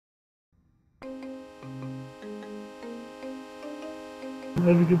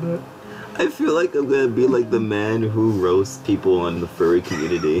laughing at that. I feel like I'm gonna be like the man who roasts people in the furry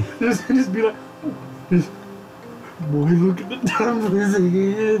community. Just be like, boy, look at the top of his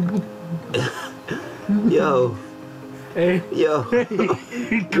head. Yo. Hey. Yo. Hey.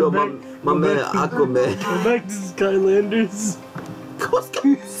 Yo, my man Aquaman. Go back to Skylanders.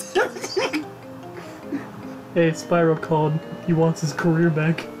 Hey, Spyro called. He wants his career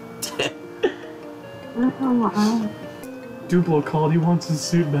back. Duplo called. He wants his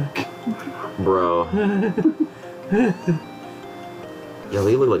suit back. Bro. Yo,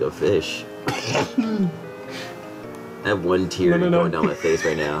 you look like a fish. I have one tear going down my face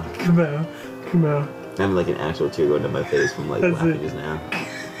right now. Come out. Come out. I have like an actual tear going down my face from like laughing just now.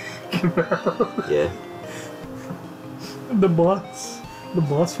 Come out. Yeah. The boss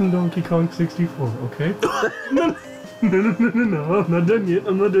from Donkey Kong 64, okay? No, I'm not done yet.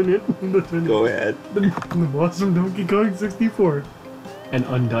 Go ahead. The boss from Donkey Kong 64. And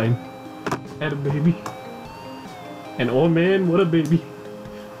Undyne. Had a baby. And oh man, what a baby.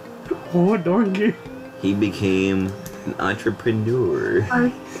 Oh, darn you. He became an entrepreneur.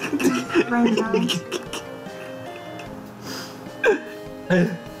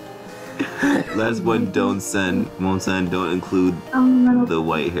 Last one, don't include the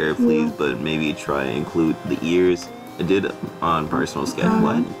white hair, please, but maybe try and include the ears. I did on personal sketch.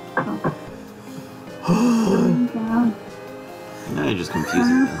 What? Now you're just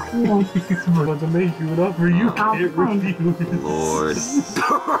confusing me. He's about to make you an offer you can't refuse. Lord.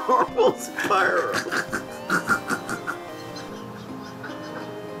 Spiral.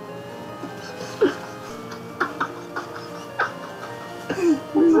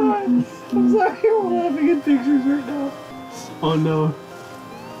 I'm sorry, I'm laughing at pictures right now. Oh no.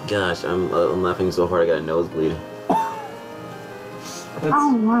 Gosh, I'm laughing so hard I got a nosebleed.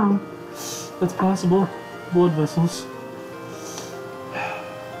 Oh wow. That's possible. Blood vessels.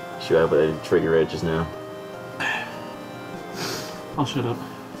 Sure, but I didn't trigger it just now. I'll shut up.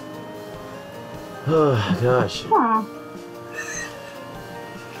 Oh gosh. Yeah.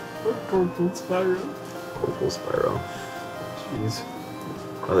 Purple Spyro. Purple Spyro. Jeez.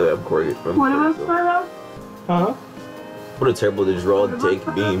 Oh, they have Corey from What about Spyro? Huh? What a terrible to draw dank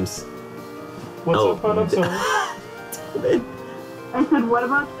beams. What's Oh. up, I'm sorry. I said, what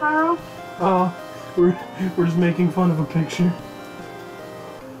about Spyro? Oh, we're just making fun of a picture.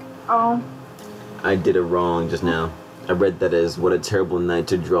 Oh. I did it wrong just now. I read that as what a terrible night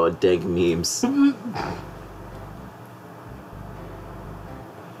to draw dank memes.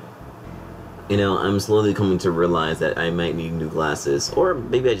 You know, I'm slowly coming to realize that I might need new glasses, or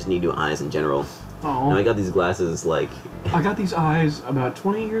maybe I just need new eyes in general. Oh. Now, I got these glasses like... I got these eyes about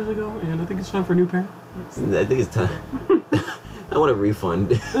 20 years ago, and I think it's time for a new pair. I think it's time. I want a refund.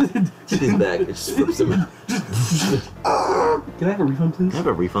 She's back. It just flips them out. Can I have a refund, please? Can I have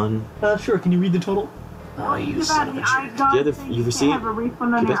a refund? Sure. Can you read the total? Oh, you Too son bad of a I shit. don't Do you have think the you receipt? can have a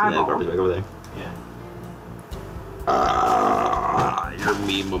refund on Keep your that eyeball. garbage back over there. Yeah. Your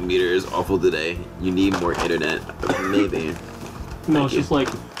meme meter is awful today. You need more internet. Maybe. No, it's just like,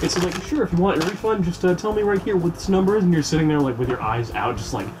 sure, if you want a refund, just tell me right here what this number is, and you're sitting there like with your eyes out,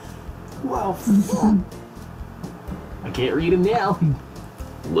 just like, well, I can't read them now.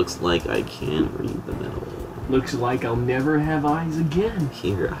 Looks like I can't read the middle. Looks like I'll never have eyes again.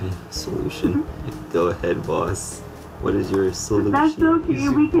 Here, I have a solution. Go ahead, boss. What is your solution? That's okay, Easy,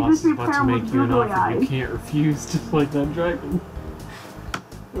 we can boss just is about repair to them make with you an googly offer you eyes. can't refuse, just like that dragon.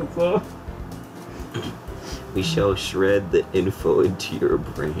 What's up? We shall shred the info into your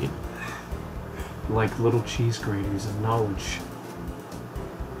brain. Like little cheese graters of knowledge.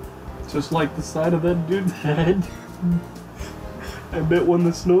 Just like the side of that dude's head. I bet when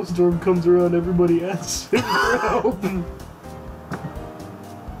the snowstorm comes around, everybody asks him for help.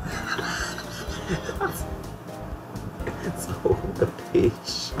 So, the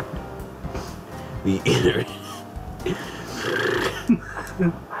page. The internet.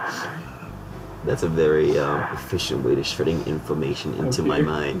 That's a very efficient way to shredding information into my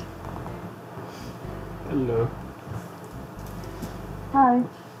mind. Hello. Hi.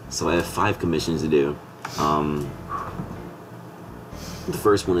 So I have 5 commissions to do. The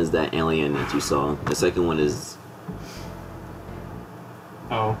first one is that alien that you saw. The second one is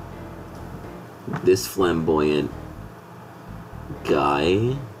Oh. this flamboyant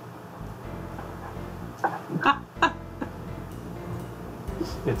guy.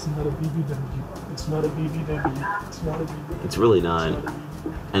 It's not a BBW. It's not a BBW. It's not a BBW. It's really not.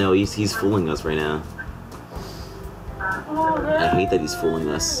 I know he's fooling us right now. I hate that he's fooling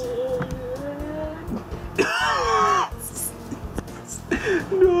us.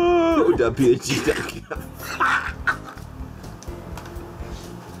 No! .phg.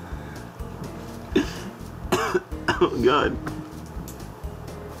 Oh god.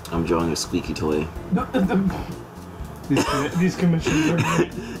 I'm drawing a squeaky toy. These commissions are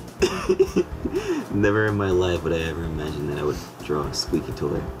great. Never in my life would I ever imagine that I would draw a squeaky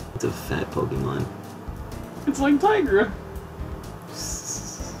toy. It's a fat Pokemon. It's like Tigra.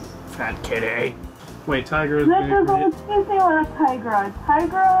 Fat kitty. Wait, Tigra is That doesn't say like Tigra.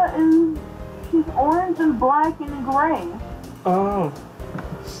 Tigra is... she's orange and black and gray. Oh.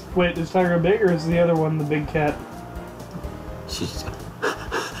 Wait, is Tigra big or is the other one the big cat? She's...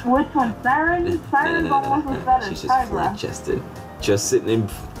 Which one? Siren? Siren's almost as fat as She's just Tigra. flat-chested. Just sitting in...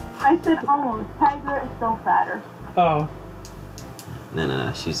 I said almost. Tigra is still fatter. Oh.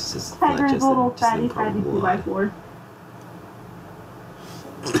 No, she's just Tiger's flat-chested. little just fatty 2x4.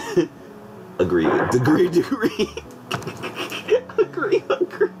 Agree. Agree.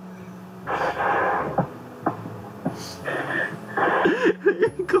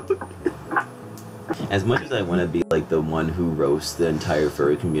 As much as I want to be like the one who roasts the entire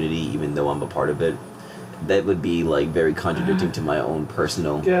furry community, even though I'm a part of it, that would be like very contradicting to my own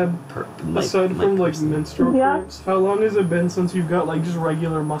personal. Gab, aside from like menstrual cramps, how long has it been since you've got like just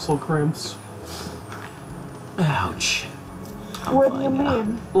regular muscle cramps? Ouch. What do you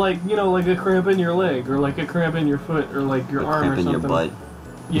mean? Like, you know, like a cramp in your leg, or like a cramp in your foot, or like your arm or something. Cramp in your butt.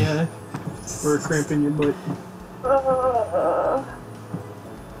 Yeah. Or a cramp in your butt.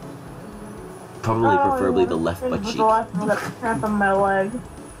 Probably, preferably the left butt cheek. The last one got cramp in my leg.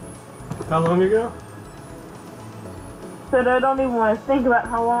 How long ago? But I don't even want to think about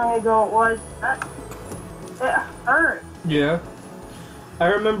how long ago it was. It hurt. Yeah. I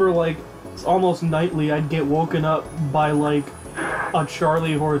remember, like, almost nightly I'd get woken up by, like, a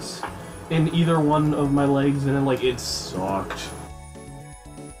Charlie horse in either one of my legs, and then, like, it sucked.